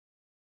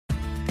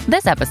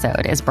This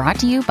episode is brought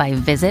to you by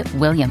Visit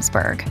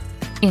Williamsburg.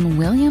 In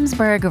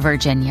Williamsburg,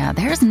 Virginia,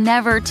 there's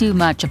never too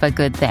much of a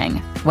good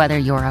thing. Whether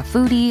you're a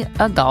foodie,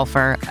 a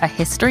golfer, a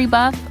history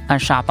buff, a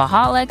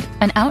shopaholic,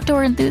 an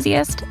outdoor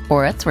enthusiast,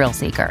 or a thrill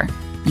seeker,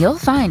 you'll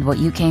find what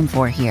you came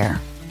for here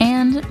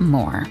and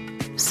more.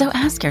 So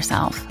ask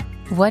yourself,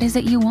 what is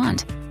it you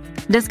want?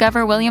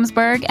 Discover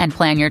Williamsburg and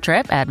plan your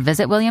trip at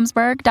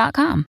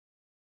visitwilliamsburg.com.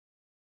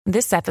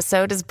 This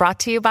episode is brought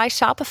to you by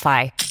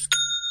Shopify.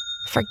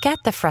 Forget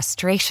the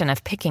frustration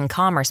of picking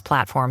commerce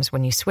platforms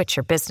when you switch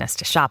your business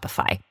to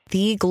Shopify,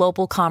 the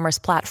global commerce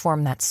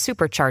platform that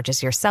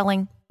supercharges your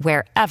selling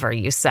wherever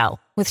you sell.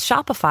 With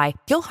Shopify,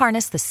 you'll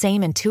harness the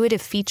same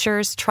intuitive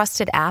features,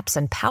 trusted apps,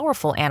 and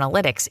powerful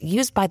analytics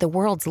used by the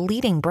world's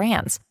leading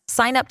brands.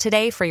 Sign up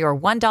today for your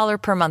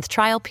 $1 per month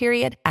trial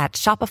period at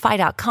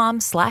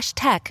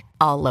shopify.com/tech,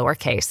 all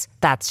lowercase.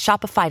 That's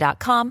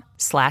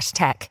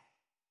shopify.com/tech.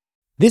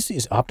 This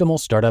is Optimal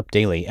Startup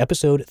Daily,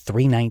 episode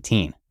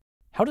 319.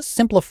 How to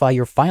Simplify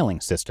Your Filing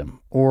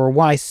System, or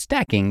Why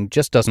Stacking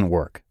Just Doesn't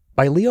Work,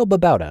 by Leo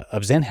Babauta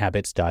of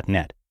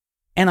ZenHabits.net.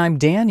 And I'm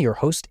Dan, your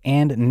host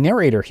and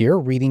narrator here,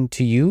 reading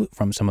to you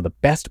from some of the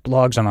best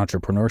blogs on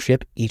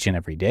entrepreneurship each and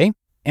every day.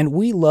 And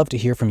we love to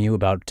hear from you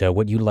about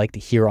what you'd like to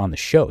hear on the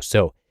show.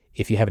 So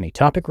if you have any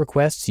topic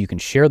requests, you can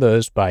share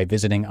those by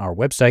visiting our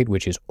website,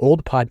 which is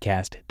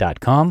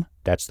oldpodcast.com.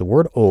 That's the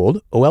word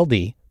old,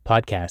 O-L-D,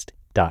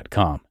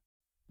 podcast.com.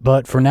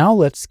 But for now,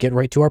 let's get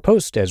right to our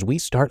post as we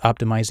start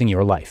optimizing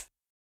your life.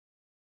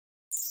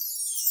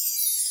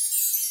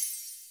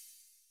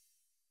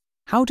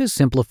 How to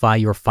Simplify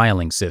Your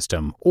Filing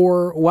System,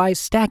 or Why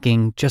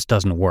Stacking Just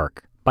Doesn't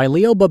Work, by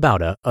Leo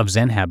Babauta of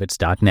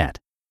ZenHabits.net.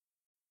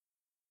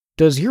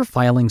 Does your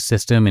filing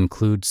system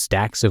include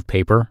stacks of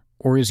paper,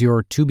 or is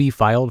your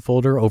to-be-filed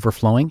folder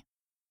overflowing?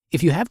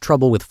 If you have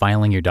trouble with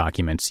filing your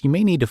documents, you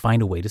may need to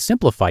find a way to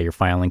simplify your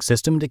filing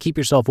system to keep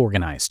yourself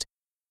organized.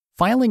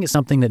 Filing is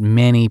something that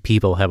many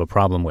people have a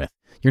problem with.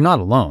 You're not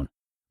alone.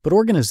 But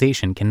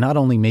organization can not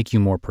only make you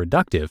more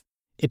productive,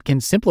 it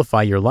can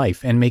simplify your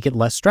life and make it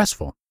less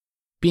stressful.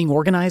 Being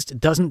organized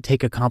doesn't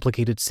take a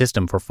complicated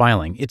system for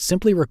filing. It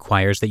simply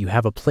requires that you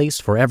have a place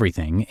for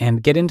everything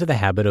and get into the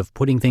habit of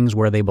putting things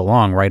where they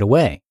belong right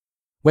away.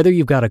 Whether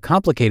you've got a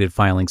complicated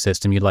filing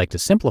system you'd like to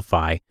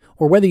simplify,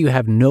 or whether you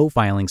have no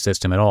filing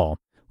system at all,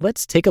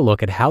 let's take a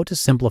look at how to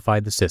simplify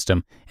the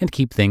system and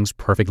keep things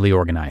perfectly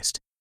organized.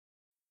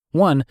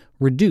 1.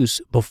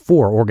 Reduce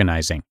before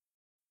organizing.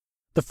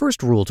 The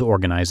first rule to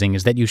organizing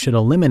is that you should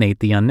eliminate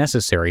the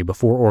unnecessary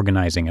before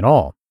organizing at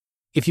all.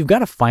 If you've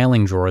got a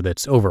filing drawer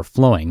that's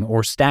overflowing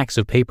or stacks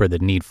of paper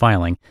that need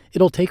filing,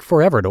 it'll take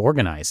forever to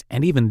organize,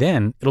 and even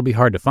then, it'll be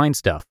hard to find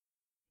stuff.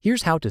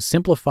 Here's how to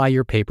simplify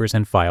your papers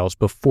and files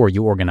before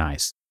you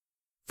organize.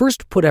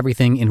 First, put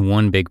everything in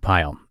one big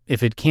pile.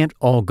 If it can't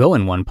all go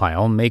in one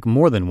pile, make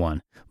more than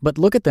one, but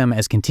look at them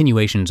as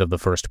continuations of the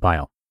first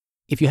pile.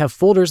 If you have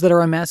folders that are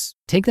a mess,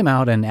 take them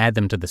out and add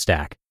them to the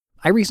stack.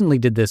 I recently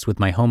did this with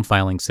my home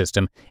filing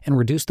system and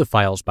reduced the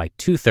files by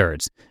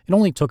 2/3. It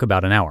only took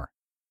about an hour.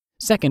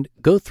 Second,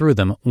 go through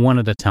them one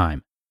at a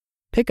time.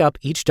 Pick up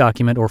each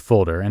document or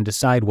folder and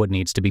decide what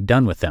needs to be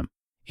done with them.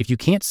 If you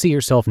can't see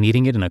yourself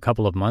needing it in a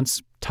couple of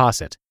months,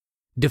 toss it.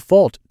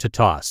 Default to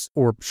toss,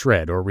 or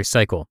shred, or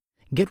recycle.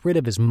 Get rid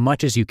of as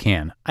much as you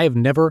can. I have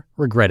never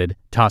regretted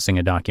tossing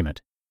a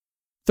document.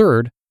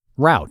 Third,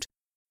 route.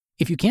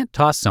 If you can't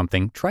toss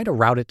something, try to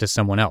route it to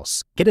someone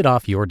else. Get it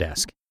off your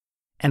desk.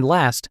 And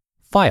last,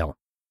 file.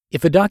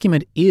 If a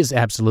document is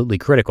absolutely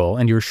critical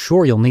and you're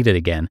sure you'll need it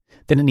again,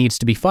 then it needs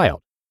to be filed.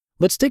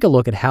 Let's take a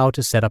look at how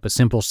to set up a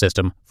simple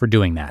system for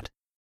doing that.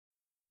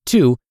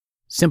 2.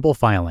 Simple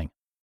filing.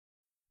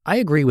 I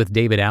agree with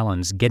David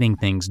Allen's Getting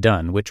Things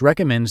Done, which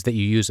recommends that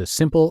you use a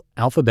simple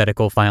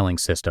alphabetical filing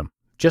system.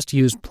 Just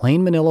use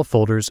plain manila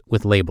folders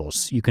with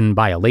labels. You can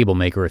buy a label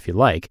maker if you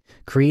like,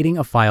 creating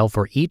a file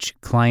for each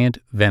client,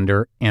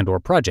 vendor, and/or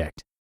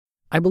project.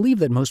 I believe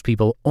that most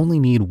people only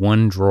need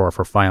one drawer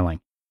for filing.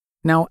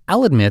 Now,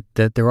 I'll admit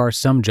that there are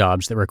some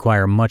jobs that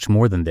require much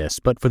more than this,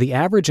 but for the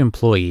average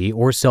employee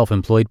or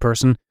self-employed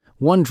person,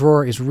 one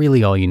drawer is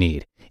really all you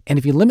need. And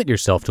if you limit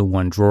yourself to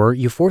one drawer,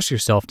 you force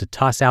yourself to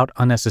toss out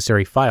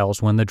unnecessary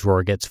files when the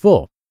drawer gets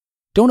full.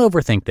 Don't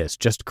overthink this.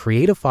 Just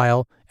create a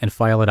file and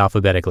file it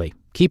alphabetically.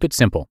 Keep it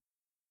simple.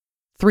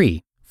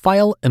 3.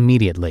 File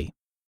immediately.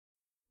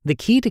 The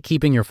key to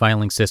keeping your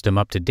filing system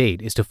up to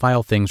date is to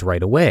file things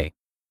right away.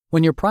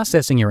 When you're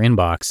processing your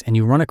inbox and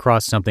you run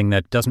across something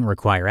that doesn't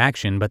require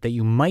action but that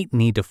you might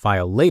need to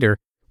file later,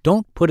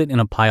 don't put it in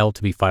a pile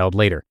to be filed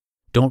later.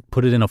 Don't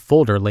put it in a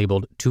folder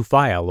labeled to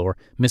file or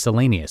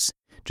miscellaneous.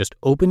 Just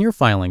open your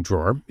filing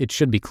drawer, it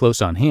should be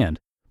close on hand,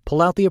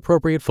 pull out the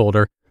appropriate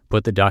folder,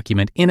 put the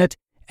document in it,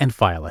 and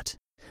file it.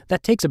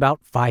 That takes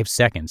about 5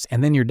 seconds,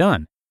 and then you're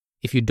done.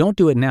 If you don't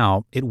do it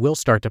now, it will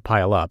start to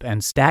pile up,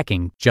 and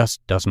stacking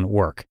just doesn't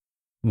work.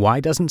 Why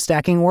doesn't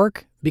stacking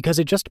work? Because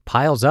it just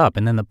piles up,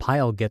 and then the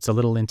pile gets a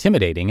little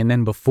intimidating, and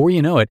then before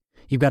you know it,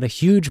 you've got a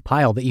huge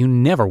pile that you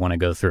never want to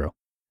go through.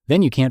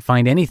 Then you can't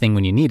find anything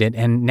when you need it,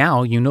 and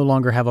now you no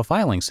longer have a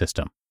filing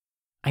system.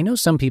 I know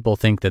some people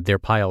think that their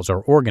piles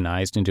are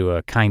organized into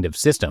a kind of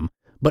system,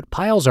 but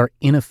piles are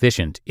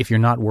inefficient if you're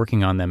not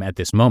working on them at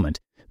this moment,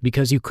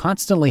 because you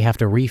constantly have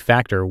to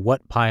refactor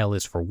what pile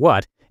is for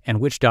what and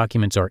which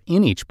documents are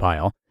in each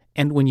pile,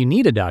 and when you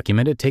need a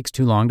document, it takes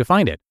too long to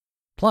find it.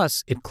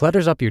 Plus, it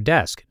clutters up your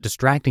desk,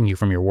 distracting you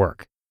from your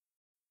work.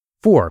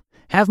 4.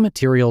 Have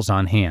materials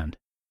on hand.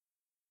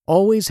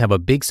 Always have a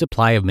big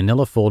supply of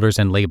manila folders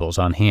and labels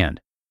on hand.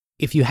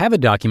 If you have a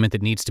document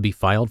that needs to be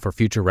filed for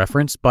future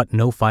reference, but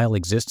no file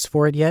exists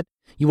for it yet,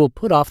 you will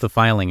put off the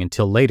filing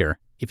until later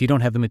if you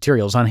don't have the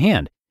materials on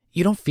hand.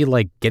 You don't feel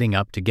like getting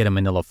up to get a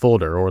manila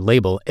folder or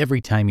label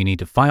every time you need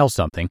to file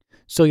something,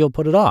 so you'll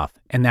put it off,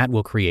 and that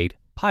will create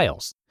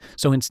piles.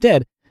 So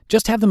instead,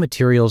 just have the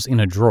materials in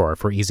a drawer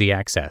for easy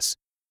access.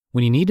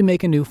 When you need to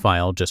make a new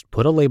file, just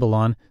put a label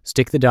on,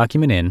 stick the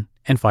document in,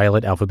 and file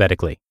it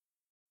alphabetically.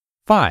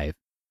 5.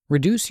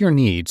 Reduce your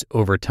needs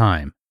over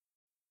time.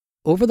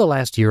 Over the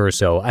last year or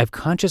so, I've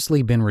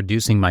consciously been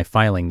reducing my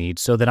filing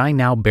needs so that I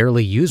now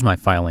barely use my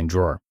filing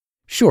drawer.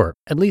 Sure,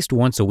 at least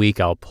once a week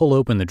I'll pull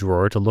open the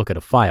drawer to look at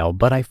a file,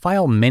 but I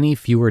file many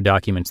fewer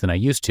documents than I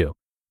used to.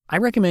 I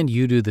recommend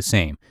you do the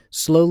same,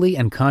 slowly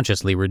and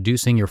consciously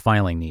reducing your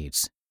filing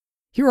needs.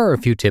 Here are a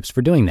few tips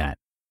for doing that.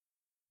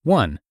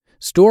 1.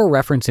 Store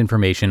reference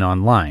information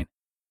online.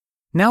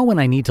 Now when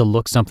I need to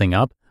look something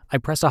up, I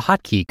press a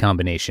hotkey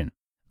combination.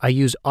 I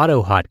use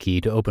Auto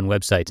Hotkey to open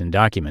websites and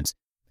documents,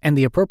 and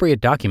the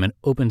appropriate document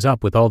opens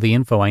up with all the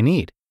info I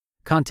need.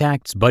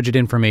 Contacts, budget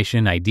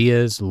information,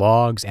 ideas,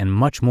 logs, and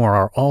much more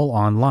are all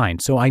online,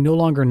 so I no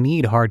longer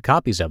need hard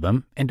copies of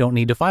them and don't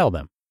need to file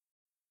them.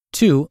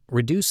 2.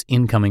 Reduce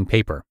incoming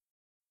paper.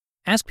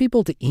 Ask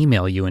people to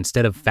email you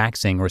instead of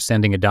faxing or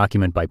sending a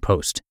document by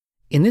post.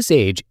 In this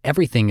age,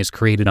 everything is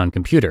created on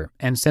computer,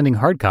 and sending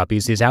hard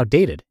copies is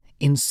outdated.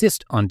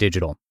 Insist on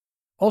digital.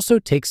 Also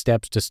take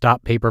steps to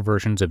stop paper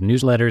versions of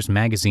newsletters,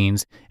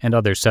 magazines, and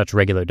other such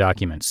regular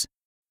documents.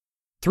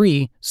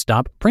 3.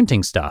 Stop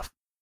printing stuff.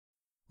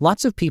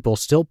 Lots of people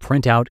still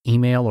print out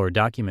email or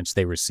documents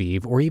they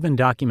receive, or even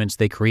documents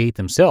they create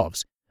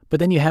themselves, but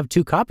then you have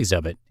 2 copies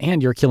of it,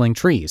 and you're killing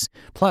trees.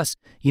 Plus,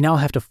 you now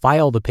have to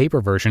file the paper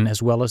version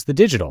as well as the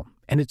digital,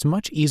 and it's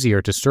much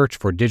easier to search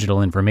for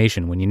digital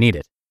information when you need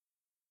it.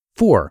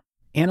 4.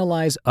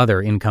 Analyze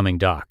other incoming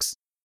docs.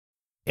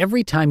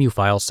 Every time you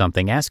file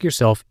something, ask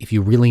yourself if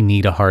you really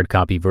need a hard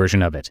copy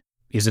version of it.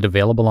 Is it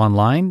available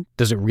online?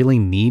 Does it really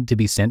need to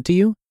be sent to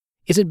you?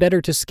 Is it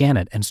better to scan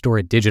it and store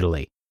it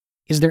digitally?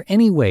 Is there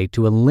any way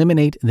to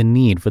eliminate the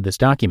need for this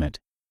document?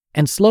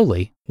 And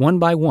slowly, one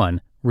by one,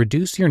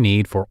 reduce your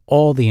need for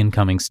all the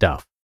incoming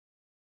stuff.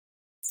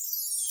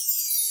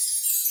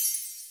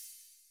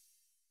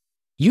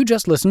 You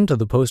just listened to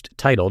the post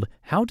titled,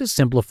 How to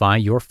Simplify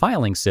Your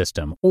Filing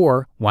System,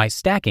 or Why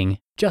Stacking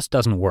Just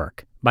Doesn't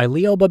Work, by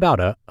Leo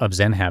Babauta of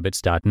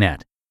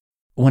ZenHabits.net.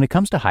 When it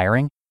comes to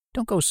hiring,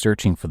 don't go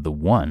searching for the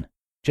one.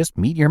 Just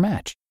meet your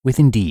match with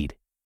Indeed.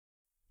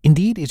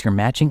 Indeed is your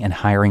matching and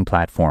hiring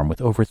platform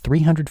with over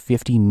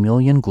 350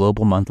 million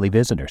global monthly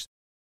visitors,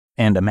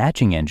 and a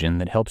matching engine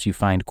that helps you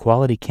find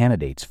quality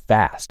candidates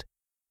fast.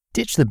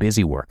 Ditch the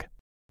busy work.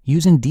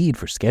 Use Indeed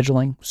for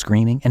scheduling,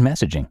 screening, and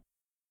messaging.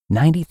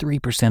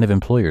 93% of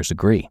employers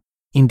agree.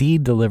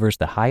 Indeed delivers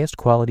the highest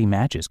quality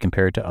matches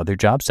compared to other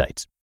job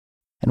sites.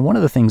 And one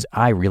of the things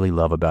I really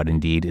love about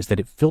Indeed is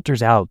that it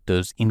filters out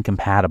those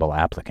incompatible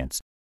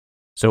applicants.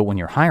 So when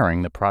you're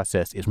hiring, the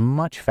process is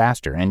much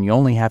faster, and you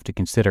only have to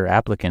consider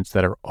applicants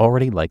that are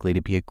already likely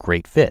to be a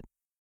great fit.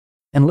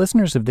 And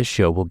listeners of this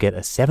show will get a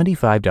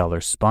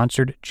 $75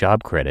 sponsored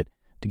job credit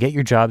to get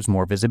your jobs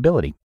more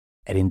visibility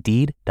at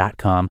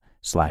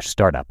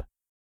Indeed.com/startup.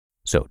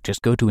 So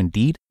just go to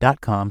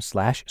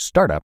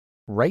Indeed.com/startup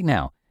right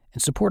now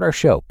and support our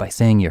show by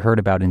saying you heard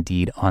about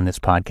Indeed on this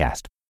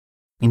podcast.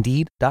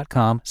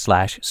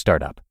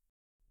 Indeed.com/startup.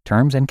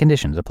 Terms and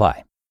conditions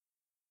apply.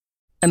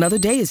 Another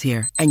day is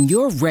here, and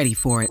you're ready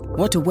for it.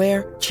 What to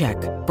wear? Check.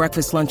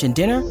 Breakfast, lunch, and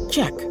dinner?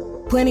 Check.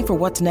 Planning for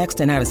what's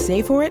next and how to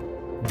save for it?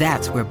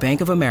 That's where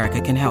Bank of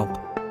America can help.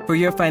 For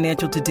your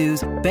financial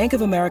to-dos, Bank of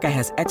America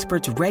has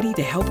experts ready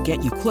to help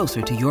get you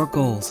closer to your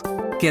goals.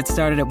 Get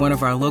started at one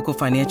of our local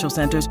financial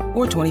centers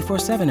or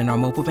 24/7 in our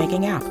mobile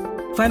banking app.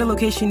 Find a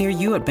location near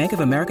you at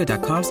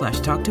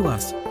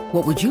bankofamerica.com/talktous.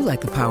 What would you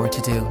like the power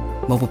to do?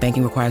 Mobile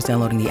banking requires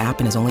downloading the app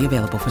and is only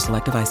available for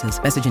select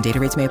devices. Message and data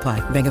rates may apply.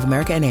 Bank of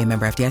America N.A.,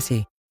 member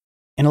FDIC.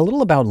 And a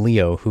little about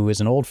Leo, who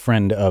is an old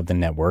friend of the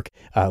network.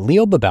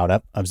 Leo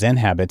Babauta of Zen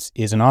Habits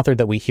is an author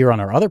that we hear on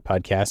our other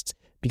podcasts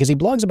because he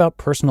blogs about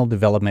personal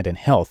development and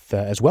health,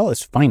 as well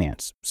as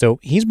finance. So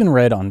he's been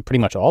read on pretty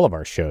much all of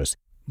our shows.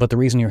 But the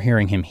reason you're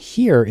hearing him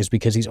here is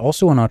because he's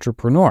also an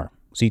entrepreneur.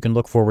 So you can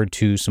look forward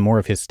to some more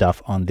of his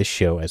stuff on this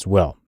show as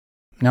well.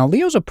 Now,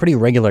 Leo's a pretty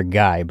regular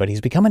guy, but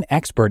he's become an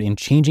expert in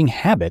changing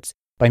habits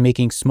by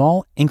making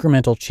small,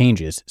 incremental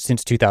changes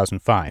since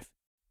 2005.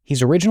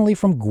 He's originally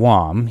from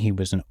Guam. He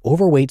was an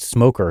overweight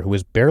smoker who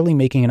was barely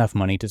making enough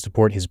money to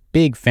support his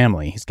big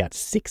family. He's got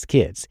 6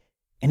 kids.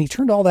 And he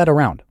turned all that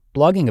around,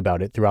 blogging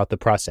about it throughout the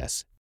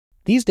process.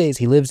 These days,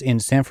 he lives in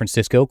San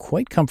Francisco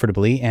quite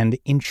comfortably and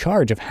in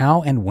charge of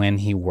how and when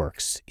he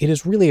works. It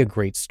is really a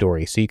great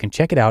story, so you can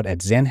check it out at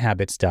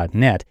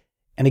zenhabits.net.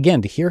 And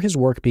again, to hear his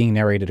work being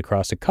narrated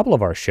across a couple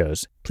of our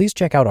shows, please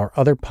check out our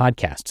other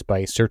podcasts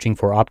by searching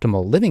for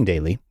Optimal Living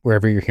Daily,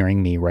 wherever you're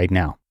hearing me right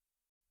now.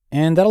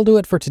 And that'll do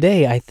it for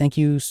today. I thank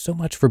you so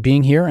much for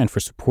being here and for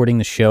supporting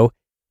the show.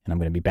 And I'm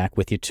going to be back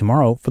with you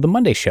tomorrow for the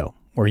Monday show,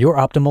 where your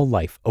optimal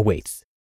life awaits.